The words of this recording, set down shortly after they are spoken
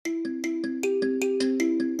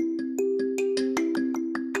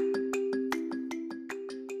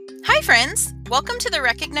Hi, friends. Welcome to the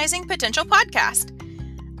Recognizing Potential podcast.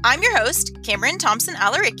 I'm your host, Cameron Thompson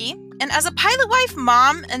Alaricki, and as a pilot wife,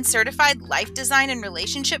 mom, and certified life design and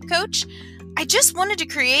relationship coach, I just wanted to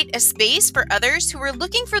create a space for others who are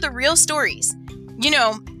looking for the real stories. You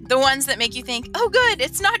know, the ones that make you think, oh good,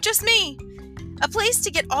 it's not just me. A place to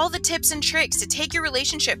get all the tips and tricks to take your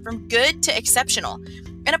relationship from good to exceptional,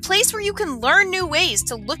 and a place where you can learn new ways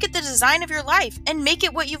to look at the design of your life and make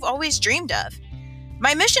it what you've always dreamed of.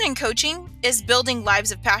 My mission in coaching is building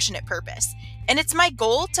lives of passionate purpose, and it's my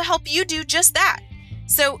goal to help you do just that.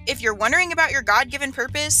 So if you're wondering about your God-given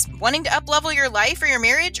purpose, wanting to uplevel your life or your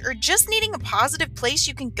marriage, or just needing a positive place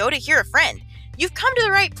you can go to hear a friend, you've come to the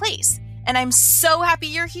right place, and I'm so happy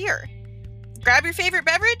you're here. Grab your favorite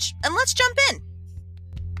beverage, and let's jump in.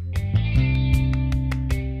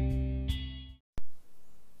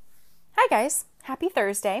 Hi guys, happy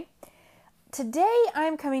Thursday. Today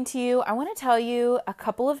I'm coming to you, I want to tell you a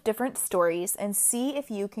couple of different stories and see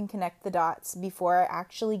if you can connect the dots before I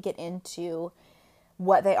actually get into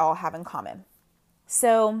what they all have in common.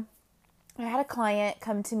 So I had a client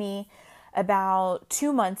come to me about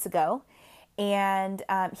 2 months ago, and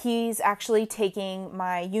he's actually taking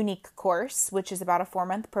my Unique course, which is about a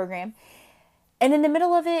 4-month program. And in the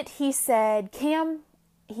middle of it, he said, Cam,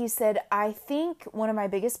 I think one of my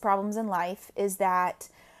biggest problems in life is that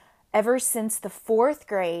ever since the 4th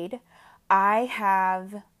grade, I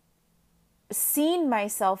have seen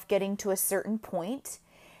myself getting to a certain point,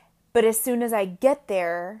 but as soon as I get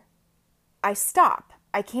there, I stop.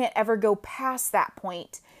 I can't ever go past that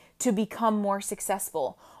point to become more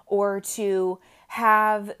successful or to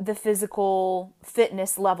have the physical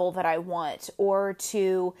fitness level that I want or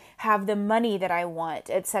to have the money that I want,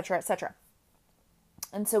 etc., etc.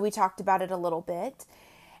 And so we talked about it a little bit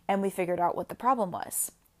and we figured out what the problem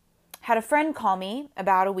was. Had a friend call me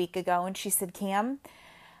about a week ago and she said, Cam,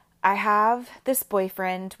 I have this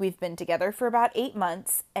boyfriend. We've been together for about 8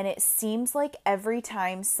 months and it seems like every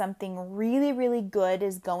time something really, really good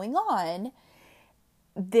is going on,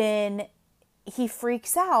 then he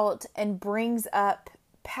freaks out and brings up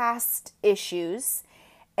past issues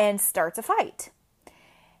and starts a fight.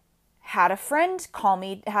 Had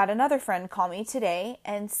another friend call me today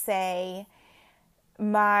and say,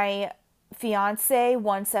 my fiance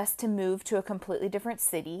wants us to move to a completely different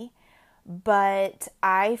city, but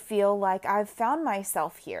I feel like I've found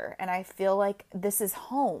myself here and I feel like this is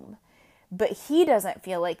home, but he doesn't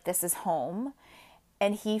feel like this is home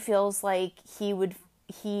and he feels like he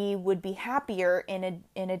would be happier in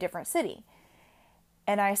a different city.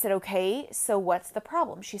 And I said, okay, so what's the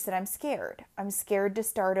problem? She said, I'm scared. I'm scared to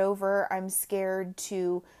start over. I'm scared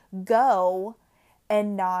to go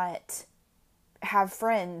and not have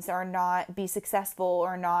friends or not be successful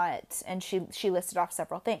or not. And she listed off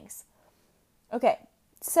several things. Okay,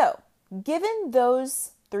 so given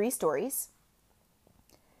those 3 stories,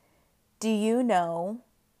 do you know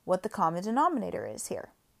what the common denominator is here?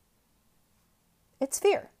 It's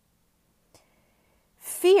fear.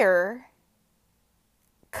 Fear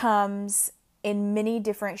comes in many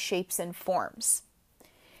different shapes and forms,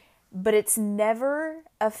 but it's never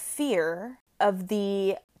a fear of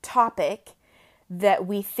the topic that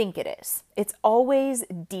we think it is. It's always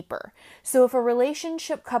deeper. So if a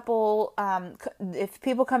relationship couple, if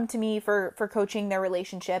people come to me for coaching their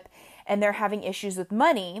relationship and they're having issues with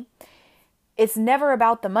money, it's never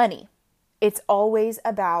about the money. It's always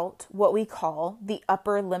about what we call the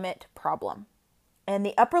upper limit problem. And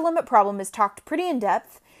the upper limit problem is talked pretty in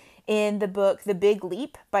depth in the book, The Big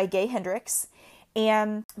Leap by Gay Hendricks.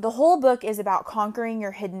 And the whole book is about conquering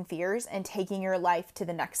your hidden fears and taking your life to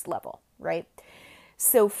the next level, right?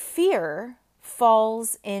 So fear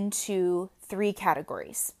falls into 3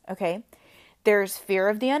 categories, okay? There's fear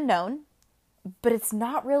of the unknown, but it's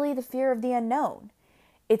not really the fear of the unknown.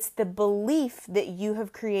 It's the belief that you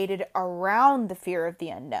have created around the fear of the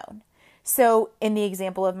unknown. So in the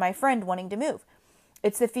example of my friend wanting to move,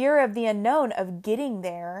 it's the fear of the unknown of getting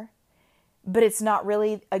there, but it's not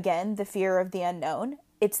really, again, the fear of the unknown.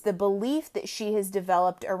 It's the belief that she has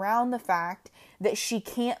developed around the fact that she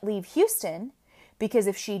can't leave Houston because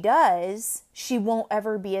if she does, she won't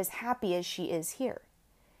ever be as happy as she is here.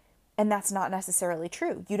 And that's not necessarily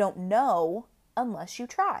true. You don't know unless you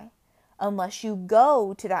try. Unless you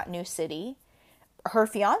go to that new city, her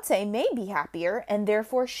fiance may be happier and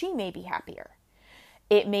therefore she may be happier.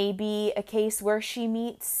 It may be a case where she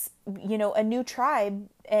meets, a new tribe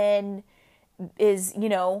and is,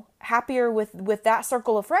 happier with that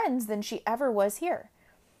circle of friends than she ever was here.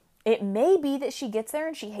 It may be that she gets there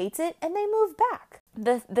and she hates it and they move back.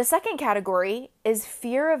 The second category is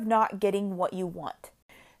fear of not getting what you want.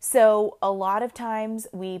 So a lot of times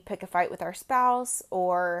we pick a fight with our spouse,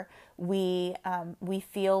 or we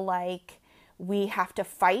feel like we have to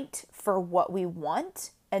fight for what we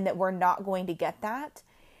want and that we're not going to get that.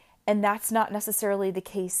 And that's not necessarily the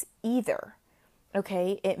case either.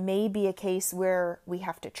 Okay, it may be a case where we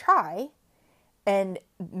have to try and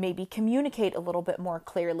maybe communicate a little bit more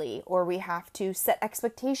clearly, or we have to set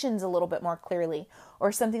expectations a little bit more clearly,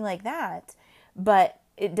 or something like that. But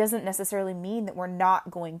it doesn't necessarily mean that we're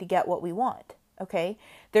not going to get what we want. Okay,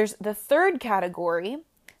 there's the third category.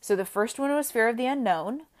 So the first one was fear of the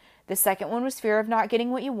unknown. The second one was fear of not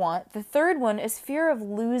getting what you want. The third one is fear of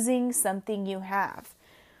losing something you have.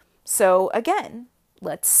 So again,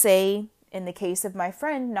 let's say in the case of my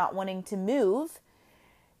friend not wanting to move,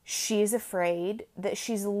 she's afraid that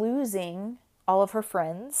she's losing all of her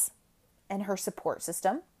friends and her support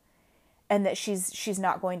system, and that she's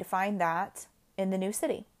not going to find that in the new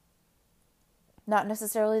city. Not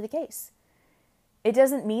necessarily the case. It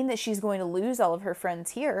doesn't mean that she's going to lose all of her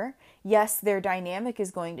friends here. Yes, their dynamic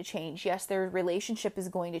is going to change. Yes, their relationship is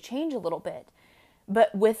going to change a little bit.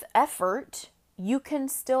 But with effort, you can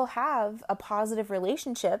still have a positive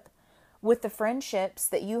relationship with the friendships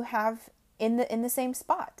that you have in the same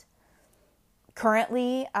spot.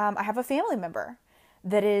 Currently, I have a family member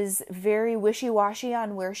that is very wishy-washy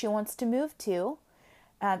on where she wants to move to.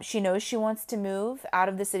 She knows she wants to move out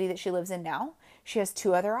of the city that she lives in now. She has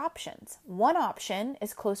two other options. One option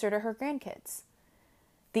is closer to her grandkids.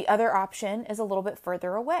 The other option is a little bit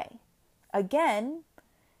further away. Again,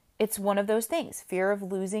 it's one of those things. Fear of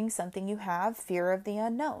losing something you have, fear of the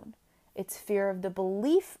unknown. It's fear of the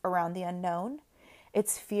belief around the unknown.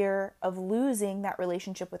 It's fear of losing that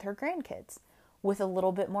relationship with her grandkids. With a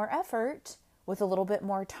little bit more effort, with a little bit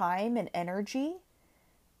more time and energy,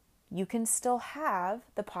 you can still have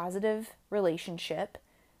the positive relationship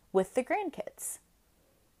with the grandkids.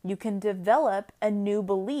 You can develop a new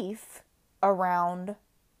belief around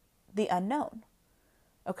the unknown.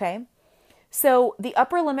 Okay? So the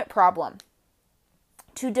upper limit problem,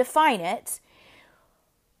 to define it,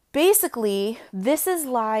 basically this is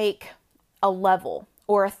like a level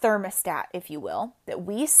or a thermostat, if you will, that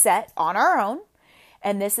we set on our own.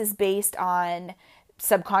 And this is based on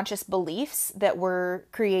subconscious beliefs that were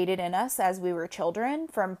created in us as we were children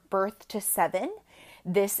from birth to 7.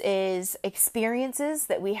 This is experiences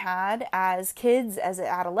that we had as kids, as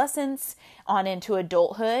adolescents, on into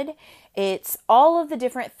adulthood. It's all of the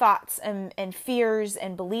different thoughts and fears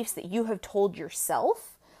and beliefs that you have told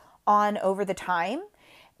yourself on over the time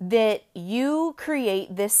that you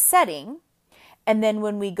create this setting. And then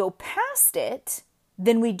when we go past it,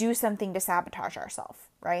 then we do something to sabotage ourselves,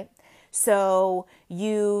 right? So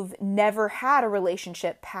you've never had a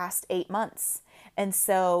relationship past 8 months. And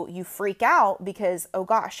so you freak out because, oh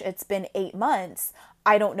gosh, it's been 8 months.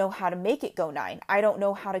 I don't know how to make it go 9. I don't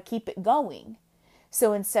know how to keep it going.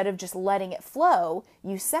 So instead of just letting it flow,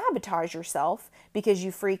 you sabotage yourself because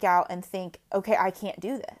you freak out and think, okay, I can't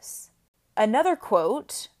do this. Another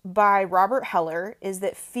quote by Robert Heller is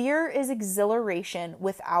that fear is exhilaration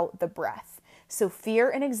without the breath. So fear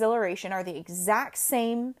and exhilaration are the exact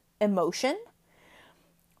same emotion,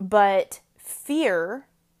 but fear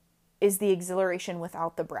is the exhilaration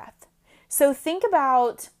without the breath. So think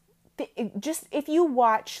about just if you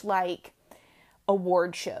watch like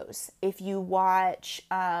award shows, if you watch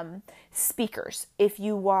speakers, if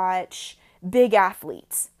you watch big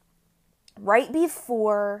athletes, right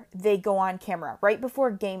before they go on camera, right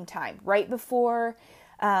before game time, right before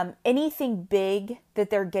anything big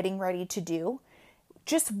that they're getting ready to do,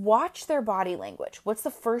 just watch their body language. What's the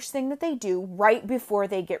first thing that they do right before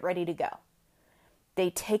they get ready to go? They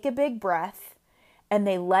take a big breath and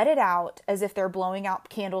they let it out as if they're blowing out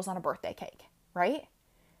candles on a birthday cake, right?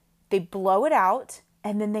 They blow it out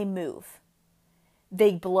and then they move.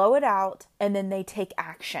 They blow it out and then they take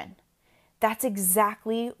action. That's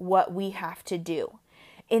exactly what we have to do.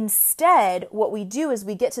 Instead, what we do is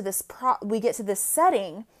we get to this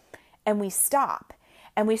setting and we stop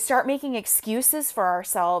and we start making excuses for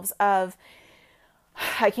ourselves of,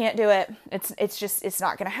 I can't do it. It's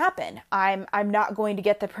not going to happen. I'm not going to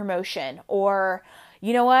get the promotion, or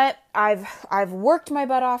you know what? I've worked my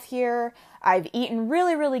butt off here. I've eaten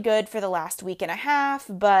really, really good for the last week and a half,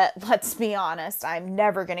 but let's be honest, I'm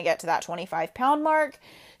never going to get to that 25-pound mark.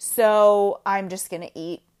 So I'm just going to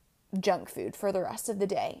eat junk food for the rest of the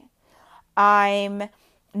day. I'm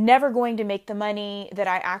never going to make the money that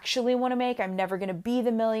I actually want to make. I'm never going to be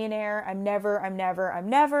the millionaire. I'm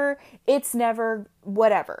never, it's never,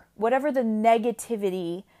 whatever the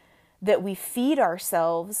negativity that we feed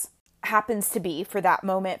ourselves happens to be for that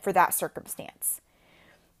moment, for that circumstance.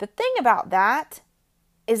 The thing about that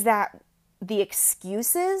is that the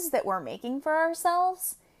excuses that we're making for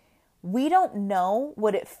ourselves, we don't know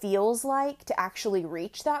what it feels like to actually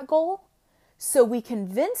reach that goal. So we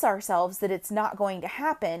convince ourselves that it's not going to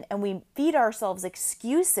happen, and we feed ourselves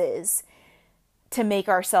excuses to make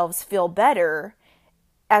ourselves feel better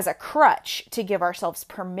as a crutch to give ourselves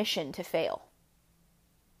permission to fail.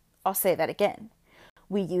 I'll say that again.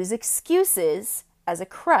 We use excuses as a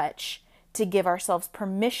crutch to give ourselves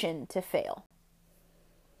permission to fail.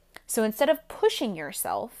 So instead of pushing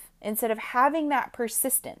yourself, instead of having that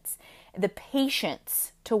persistence, the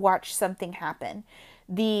patience to watch something happen,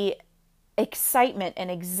 the excitement and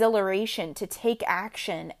exhilaration to take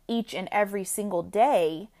action each and every single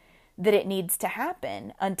day that it needs to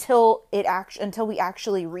happen until we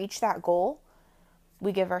actually reach that goal,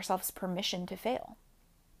 we give ourselves permission to fail.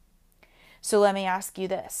 So let me ask you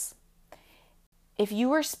this. If you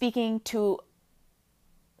were speaking to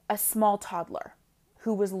a small toddler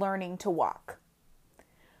who was learning to walk,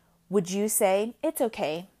 would you say, it's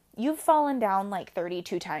okay, you've fallen down like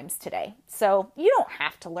 32 times today, so you don't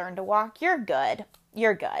have to learn to walk, you're good,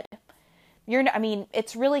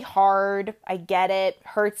 it's really hard, I get it,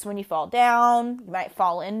 hurts when you fall down, you might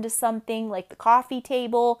fall into something like the coffee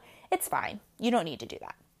table, it's fine, you don't need to do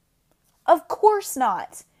that. Of course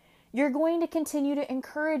not. You're going to continue to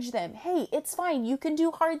encourage them. Hey, it's fine. You can do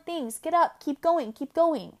hard things. Get up. Keep going. Keep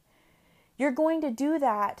going. You're going to do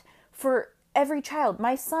that for every child.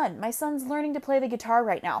 My son's learning to play the guitar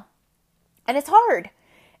right now. And it's hard.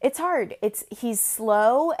 It's hard. He's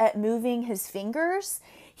slow at moving his fingers.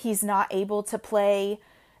 He's not able to play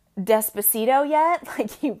Despacito yet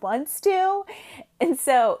like he wants to. And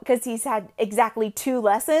so, because he's had exactly 2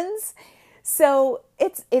 lessons. So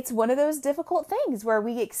it's one of those difficult things where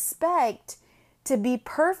we expect to be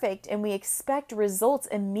perfect and we expect results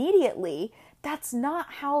immediately. That's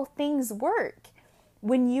not how things work.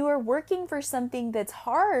 When you are working for something that's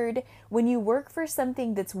hard, when you work for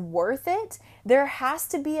something that's worth it, there has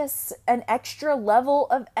to be an extra level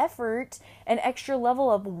of effort, an extra level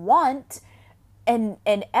of want and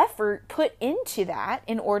effort put into that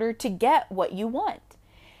in order to get what you want.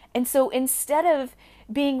 And so instead of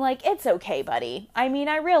being like, it's okay, buddy. I mean,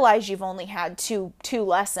 I realize you've only had two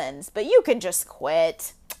lessons, but you can just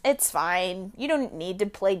quit. It's fine. You don't need to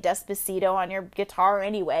play Despacito on your guitar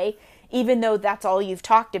anyway, even though that's all you've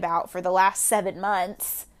talked about for the last 7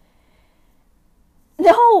 months.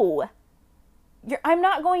 No! I'm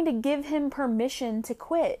not going to give him permission to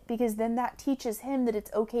quit, because then that teaches him that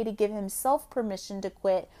it's okay to give himself permission to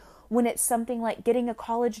quit when it's something like getting a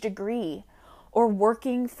college degree or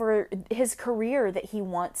working for his career that he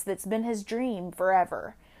wants, that's been his dream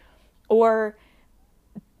forever. Or,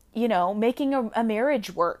 making a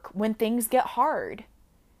marriage work when things get hard.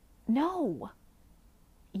 No.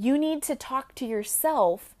 You need to talk to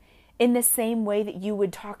yourself in the same way that you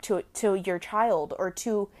would talk to your child or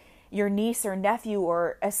to your niece or nephew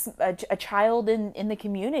or a child in the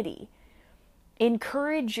community.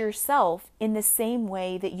 Encourage yourself in the same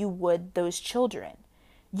way that you would those children.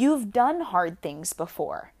 You've done hard things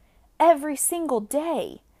before. Every single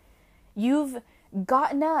day. You've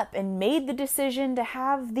gotten up and made the decision to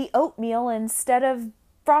have the oatmeal instead of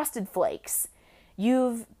Frosted Flakes.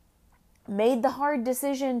 You've made the hard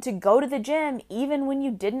decision to go to the gym even when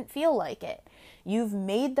you didn't feel like it. You've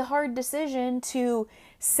made the hard decision to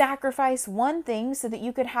sacrifice one thing so that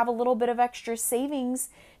you could have a little bit of extra savings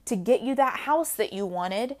to get you that house that you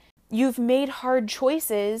wanted. You've made hard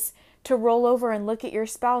choices to roll over and look at your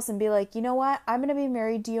spouse and be like, you know what? I'm going to be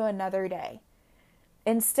married to you another day.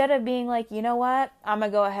 Instead of being like, you know what? I'm going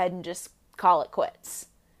to go ahead and just call it quits.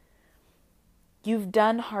 You've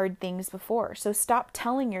done hard things before. So stop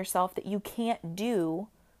telling yourself that you can't do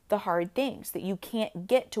the hard things, that you can't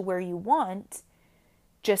get to where you want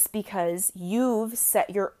just because you've set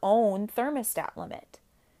your own thermostat limit.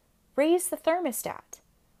 Raise the thermostat.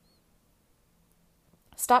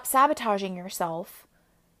 Stop sabotaging yourself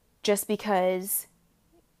just because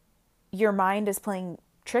your mind is playing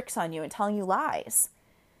tricks on you and telling you lies.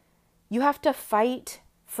 You have to fight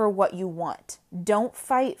for what you want. Don't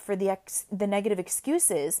fight for the negative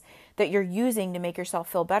excuses that you're using to make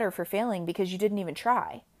yourself feel better for failing because you didn't even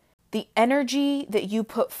try. The energy that you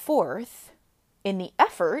put forth in the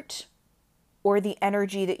effort, or the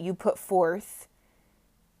energy that you put forth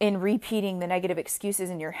in repeating the negative excuses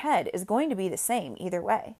in your head, is going to be the same either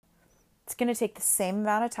way. It's going to take the same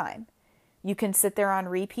amount of time. You can sit there on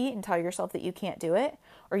repeat and tell yourself that you can't do it,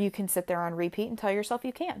 or you can sit there on repeat and tell yourself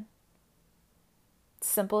you can.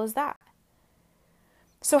 Simple as that.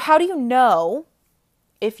 So how do you know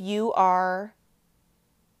if you are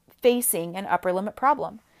facing an upper limit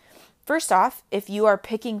problem? First off, if you are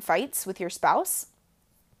picking fights with your spouse,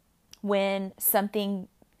 when something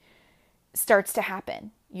starts to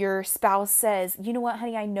happen, your spouse says, you know what,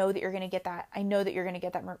 honey, I know that you're going to get that. I know that you're going to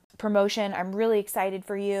get that promotion. I'm really excited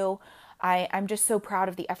for you. I'm just so proud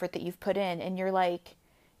of the effort that you've put in. And you're like,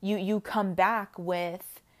 you come back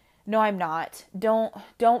with, no, I'm not. Don't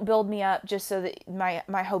build me up just so that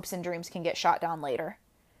my hopes and dreams can get shot down later.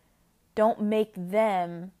 Don't make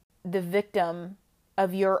them the victim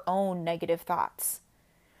of your own negative thoughts.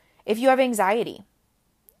 If you have anxiety,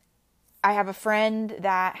 I have a friend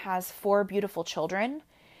that has 4 beautiful children.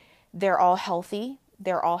 They're all healthy.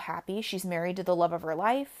 They're all happy. She's married to the love of her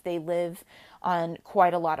life. They live on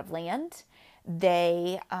quite a lot of land.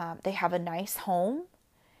 They have a nice home,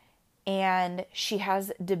 and she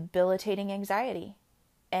has debilitating anxiety.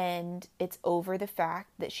 And it's over the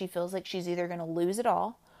fact that she feels like she's either going to lose it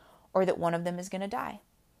all or that one of them is going to die.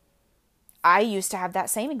 I used to have that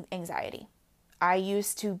same anxiety. I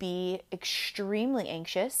used to be extremely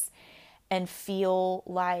anxious and feel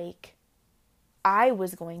like I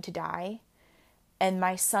was going to die and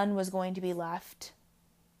my son was going to be left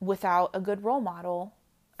without a good role model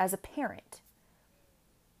as a parent.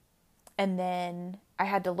 And then I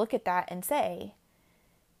had to look at that and say,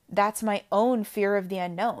 that's my own fear of the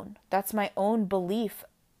unknown. That's my own belief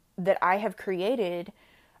that I have created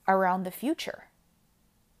around the future.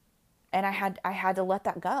 And I had to let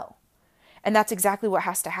that go. And that's exactly what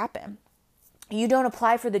has to happen. You don't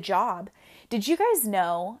apply for the job. Did you guys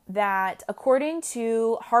know that according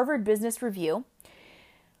to Harvard Business Review,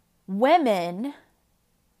 women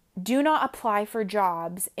do not apply for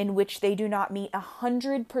jobs in which they do not meet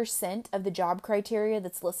 100% of the job criteria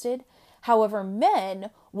that's listed. However, men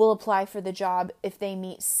will apply for the job if they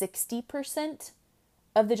meet 60%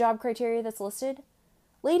 of the job criteria that's listed.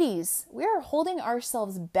 Ladies, we are holding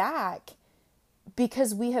ourselves back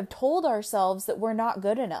because we have told ourselves that we're not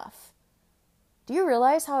good enough. Do you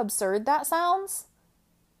realize how absurd that sounds?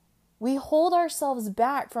 We hold ourselves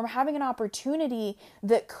back from having an opportunity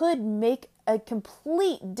that could make a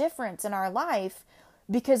complete difference in our life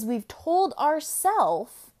because we've told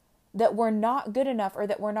ourselves that we're not good enough or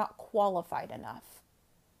that we're not qualified enough.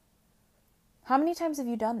 How many times have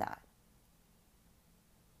you done that?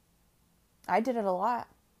 I did it a lot.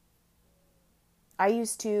 I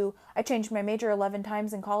changed my major 11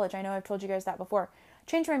 times in college. I know I've told you guys that before.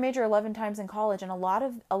 Changed my major 11 times in college, and a lot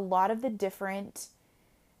of the different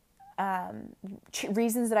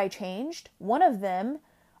reasons that I changed, one of them,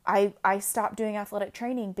 I stopped doing athletic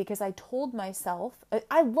training because I told myself,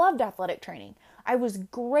 I loved athletic training. I was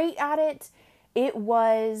great at it. I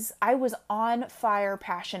was on fire,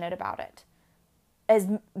 passionate about it.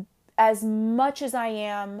 As much as I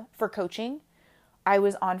am for coaching, I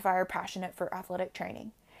was on fire, passionate for athletic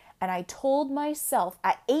training. And I told myself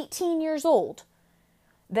at 18 years old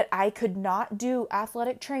that I could not do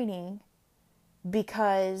athletic training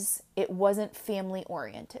because it wasn't family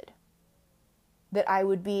oriented. That I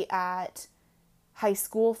would be at high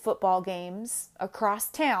school football games across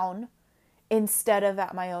town instead of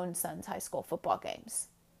at my own son's high school football games.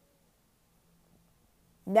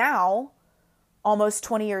 Now, almost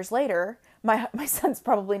 20 years later, my son's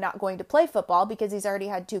probably not going to play football because he's already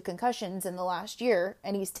had 2 concussions in the last year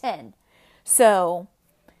and he's 10. So,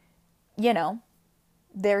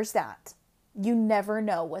 there's that. You never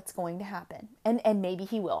know what's going to happen. And maybe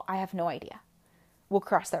he will. I have no idea. We'll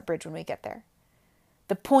cross that bridge when we get there.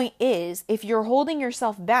 The point is, if you're holding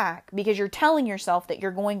yourself back because you're telling yourself that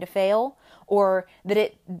you're going to fail or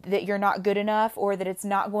that you're not good enough or that it's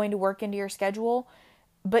not going to work into your schedule,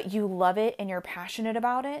 but you love it and you're passionate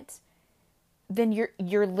about it, then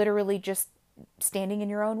you're literally just standing in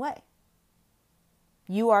your own way.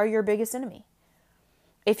 You are your biggest enemy.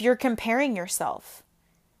 If you're comparing yourself,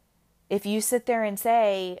 if you sit there and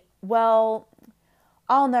say, well,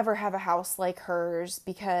 I'll never have a house like hers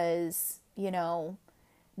because,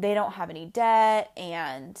 they don't have any debt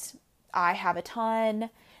and I have a ton.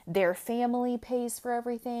 Their family pays for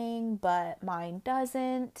everything, but mine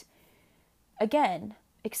doesn't. Again,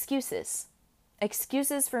 excuses.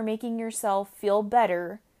 Excuses for making yourself feel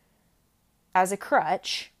better as a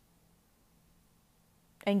crutch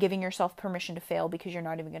and giving yourself permission to fail because you're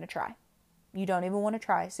not even going to try. You don't even want to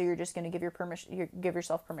try, so you're just going to give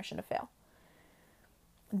yourself permission to fail.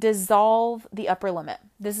 Dissolve the upper limit.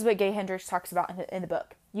 This is what Gay Hendricks talks about in the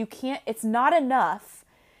book. It's not enough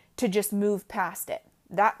to just move past it.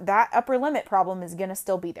 That upper limit problem is going to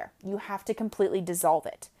still be there. You have to completely dissolve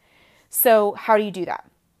it. So how do you do that?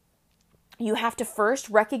 You have to first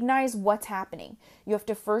recognize what's happening. You have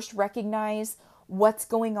to first recognize what's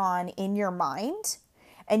going on in your mind.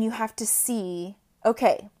 And you have to see,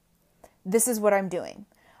 okay, This is what I'm doing.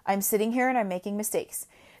 I'm sitting here and I'm making mistakes.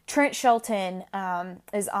 Trent Shelton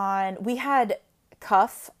is on, we had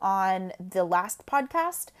Cuff on the last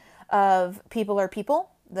podcast of People Are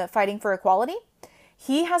People, the Fighting for Equality.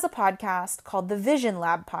 He has a podcast called the Vision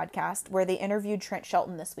Lab podcast where they interviewed Trent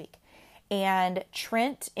Shelton this week. And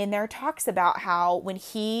Trent in there talks about how when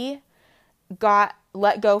he got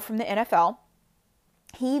let go from the NFL,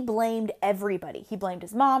 he blamed everybody. He blamed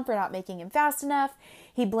his mom for not making him fast enough.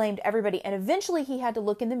 He blamed everybody. And eventually he had to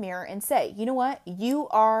look in the mirror and say, you know what? You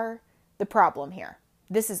are the problem here.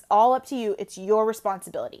 This is all up to you. It's your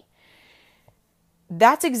responsibility.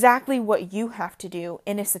 That's exactly what you have to do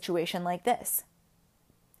in a situation like this.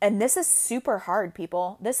 And this is super hard,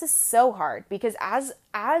 people. This is so hard because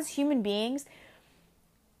as human beings,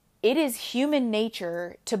 it is human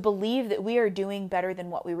nature to believe that we are doing better than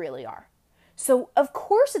what we really are. So of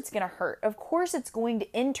course it's going to hurt. Of course it's going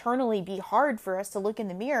to internally be hard for us to look in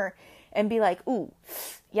the mirror and be like, ooh,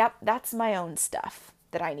 yep, that's my own stuff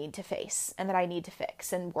that I need to face and that I need to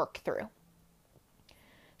fix and work through.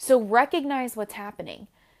 So recognize what's happening.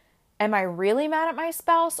 Am I really mad at my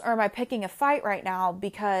spouse, or am I picking a fight right now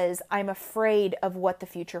because I'm afraid of what the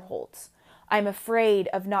future holds? I'm afraid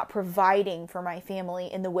of not providing for my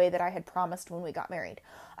family in the way that I had promised when we got married.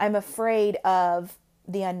 I'm afraid of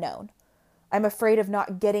the unknown. I'm afraid of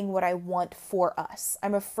not getting what I want for us.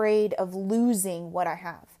 I'm afraid of losing what I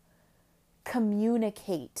have.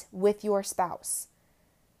 Communicate with your spouse.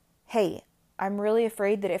 Hey, I'm really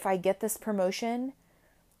afraid that if I get this promotion,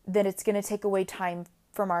 then it's going to take away time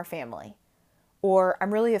from our family. Or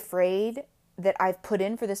I'm really afraid that I've put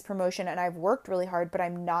in for this promotion and I've worked really hard, but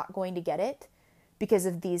I'm not going to get it because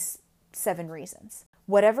of these 7 reasons.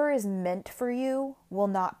 Whatever is meant for you will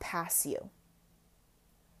not pass you.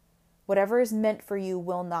 Whatever is meant for you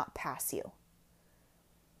will not pass you.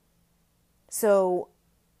 So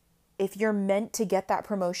if you're meant to get that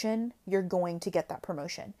promotion, you're going to get that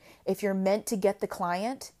promotion. If you're meant to get the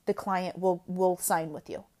client will sign with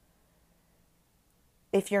you.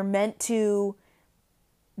 If you're meant to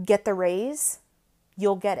get the raise,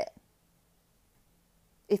 you'll get it.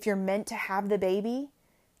 If you're meant to have the baby,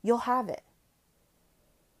 you'll have it.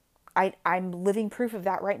 I'm living proof of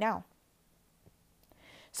that right now.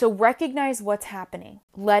 So recognize what's happening.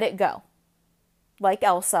 Let it go. Like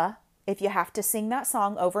Elsa, if you have to sing that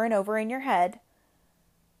song over and over in your head,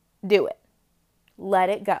 do it. Let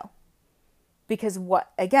it go. Because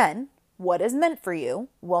what is meant for you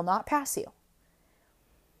will not pass you.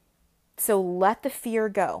 So let the fear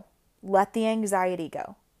go. Let the anxiety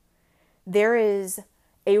go. There is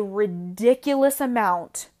a ridiculous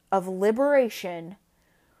amount of liberation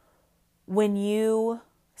when you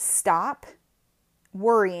stop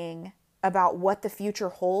worrying about what the future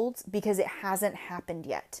holds because it hasn't happened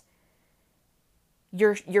yet.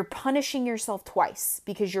 You're punishing yourself twice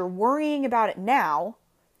because you're worrying about it now,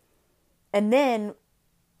 and then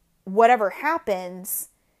whatever happens,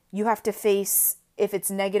 you have to face if it's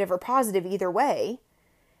negative or positive either way.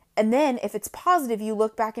 And then if it's positive, you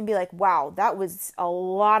look back and be like, wow, that was a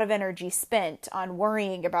lot of energy spent on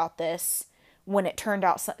worrying about this when it turned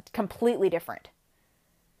out completely different.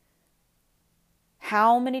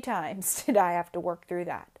 How many times did I have to work through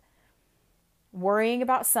that? Worrying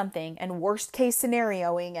about something and worst case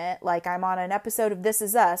scenarioing it, like I'm on an episode of This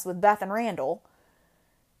Is Us with Beth and Randall.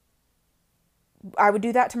 I would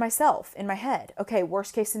do that to myself in my head. Okay,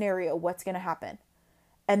 worst case scenario, what's going to happen?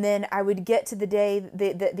 And then I would get to the day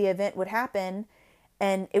the event would happen,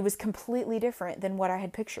 and it was completely different than what I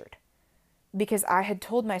had pictured. Because I had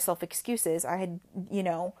told myself excuses. I had,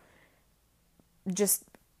 just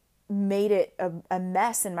made it a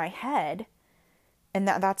mess in my head, and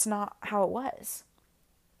that's not how it was.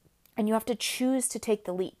 And you have to choose to take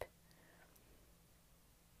the leap.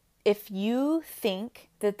 If you think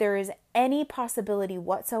that there is any possibility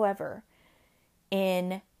whatsoever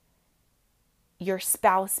in your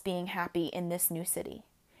spouse being happy in this new city,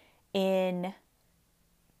 in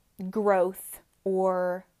growth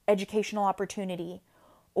or educational opportunity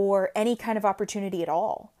or any kind of opportunity at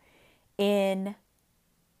all, in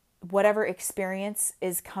whatever experience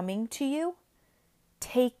is coming to you,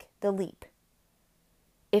 take the leap.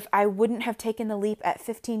 If I wouldn't have taken the leap at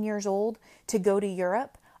 15 years old to go to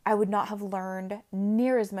Europe, I would not have learned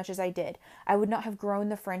near as much as I did. I would not have grown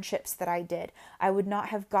the friendships that I did. I would not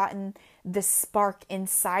have gotten the spark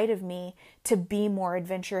inside of me to be more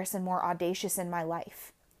adventurous and more audacious in my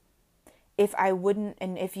life. If I wouldn't,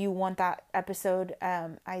 and if you want that episode,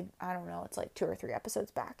 I don't know, it's like 2 or 3 episodes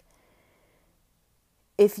back.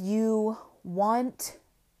 If you want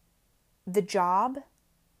the job,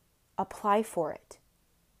 apply for it.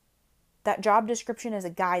 That job description is a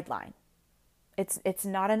guideline. It's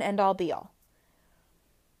not an end all be all.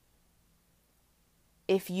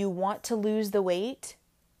 If you want to lose the weight,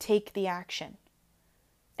 take the action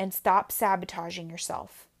and stop sabotaging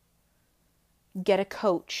yourself. Get a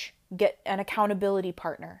coach, get an accountability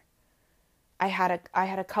partner. I had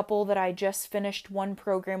a couple that I just finished one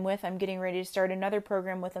program with. I'm getting ready to start another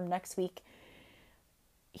program with them next week.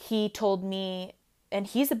 He told me, and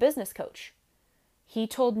he's a business coach. He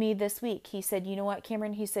told me this week, he said, you know what,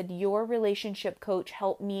 Cameron? He said, your relationship coach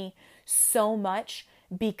helped me so much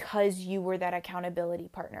because you were that accountability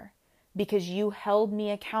partner, because you held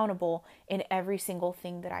me accountable in every single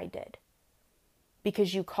thing that I did.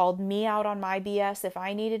 Because you called me out on my BS if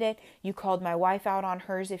I needed it, you called my wife out on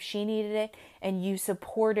hers if she needed it, and you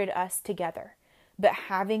supported us together. But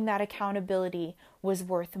having that accountability was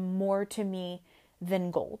worth more to me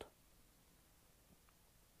than gold.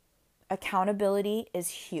 Accountability is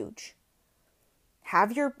huge.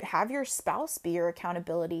 Have your spouse be your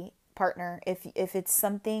accountability partner if it's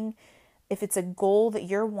something, if it's a goal that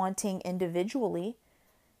you're wanting individually.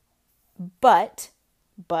 But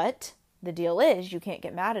the deal is you can't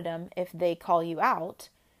get mad at them if they call you out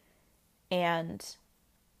and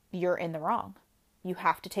you're in the wrong. You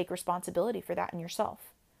have to take responsibility for that in yourself.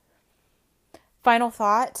 Final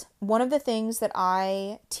thought, one of the things that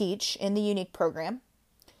I teach in the Unique program,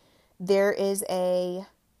 there is a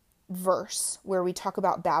verse where we talk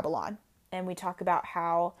about Babylon, and we talk about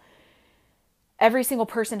how every single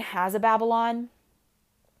person has a Babylon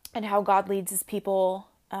and how God leads his people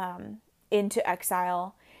into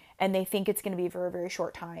exile, and they think it's going to be for a very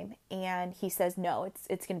short time. And he says, no,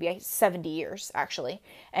 it's going to be 70 years actually.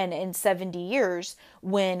 And in 70 years,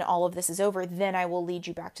 when all of this is over, then I will lead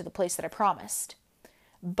you back to the place that I promised.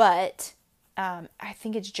 But I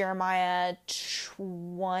think it's Jeremiah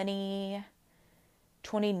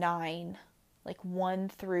 29, like 1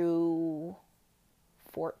 through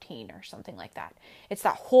 14 or something like that. It's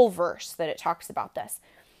that whole verse that it talks about this.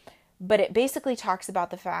 But it basically talks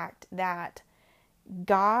about the fact that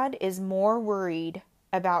God is more worried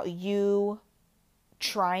about you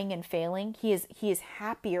trying and failing. He is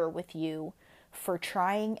happier with you for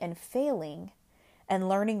trying and failing and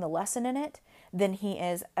learning the lesson in it than he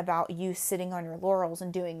is about you sitting on your laurels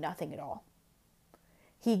and doing nothing at all.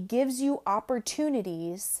 He gives you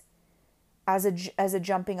opportunities as a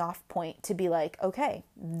jumping off point to be like, okay,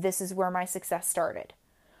 this is where my success started.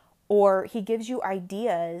 Or he gives you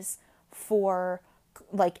ideas for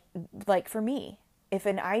like for me. If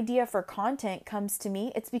an idea for content comes to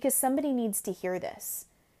me, it's because somebody needs to hear this.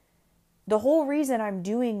 The whole reason I'm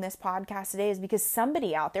doing this podcast today is because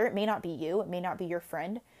somebody out there, it may not be you, it may not be your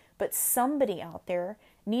friend, but somebody out there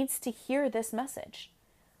needs to hear this message.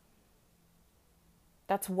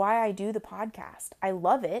 That's why I do the podcast. I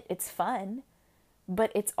love it. It's fun, but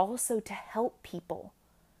it's also to help people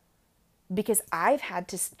because I've had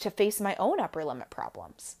to face my own upper limit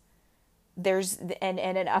problems. And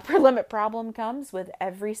an upper limit problem comes with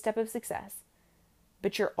every step of success,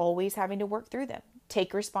 but you're always having to work through them.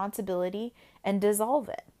 Take responsibility and dissolve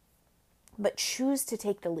it, but choose to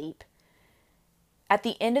take the leap. At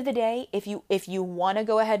the end of the day, if you want to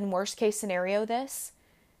go ahead and worst case scenario this,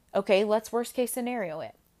 okay, let's worst case scenario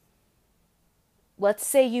it. Let's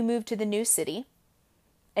say you move to the new city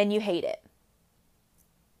and you hate it.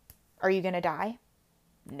 Are you going to die?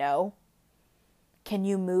 No. Can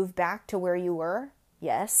you move back to where you were?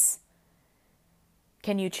 Yes.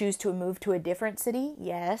 Can you choose to move to a different city?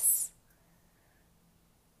 Yes.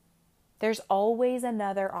 There's always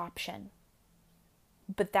another option.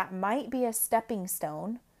 But that might be a stepping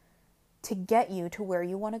stone to get you to where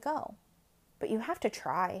you want to go. But you have to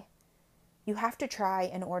try. You have to try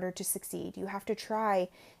in order to succeed. You have to try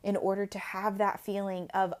in order to have that feeling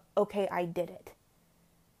of, okay, I did it.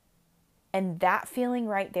 And that feeling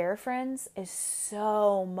right there, friends, is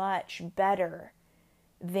so much better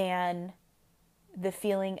than the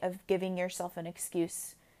feeling of giving yourself an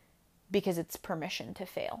excuse because it's permission to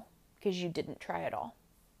fail, because you didn't try at all.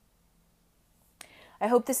 I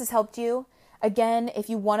hope this has helped you. Again, if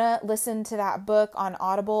you want to listen to that book on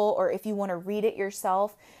Audible or if you want to read it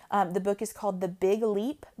yourself, the book is called The Big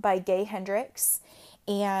Leap by Gay Hendricks,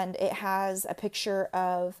 and it has a picture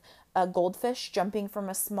of a goldfish jumping from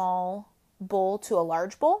a small bowl to a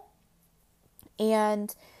large bowl.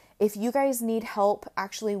 And if you guys need help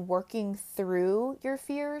actually working through your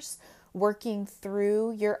fears, working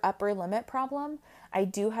through your upper limit problem, I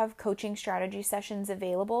do have coaching strategy sessions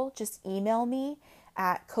available. Just email me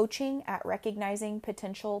at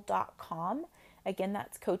coaching@recognizingpotential.com. Again,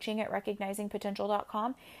 that's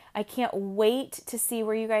coaching@recognizingpotential.com. I can't wait to see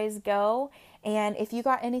where you guys go. And if you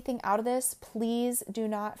got anything out of this, please do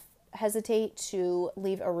not hesitate to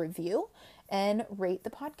leave a review and rate the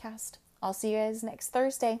podcast. I'll see you guys next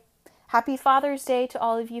Thursday. Happy Father's Day to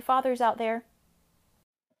all of you fathers out there.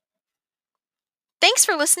 Thanks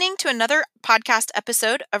for listening to another podcast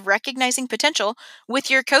episode of Recognizing Potential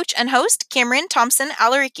with your coach and host, Cameron Thompson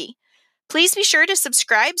Alaricki. Please be sure to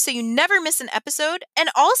subscribe so you never miss an episode, and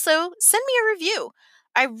also send me a review.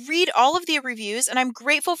 I read all of the reviews, and I'm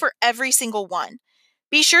grateful for every single one.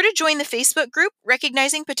 Be sure to join the Facebook group,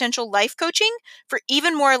 Recognizing Potential Life Coaching, for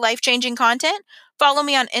even more life-changing content. Follow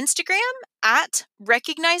me on Instagram at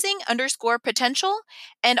recognizing_potential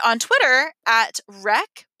and on Twitter at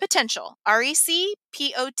recpotential, RECPOTENTIAL.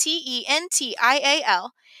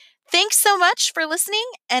 Thanks so much for listening,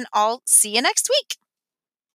 and I'll see you next week.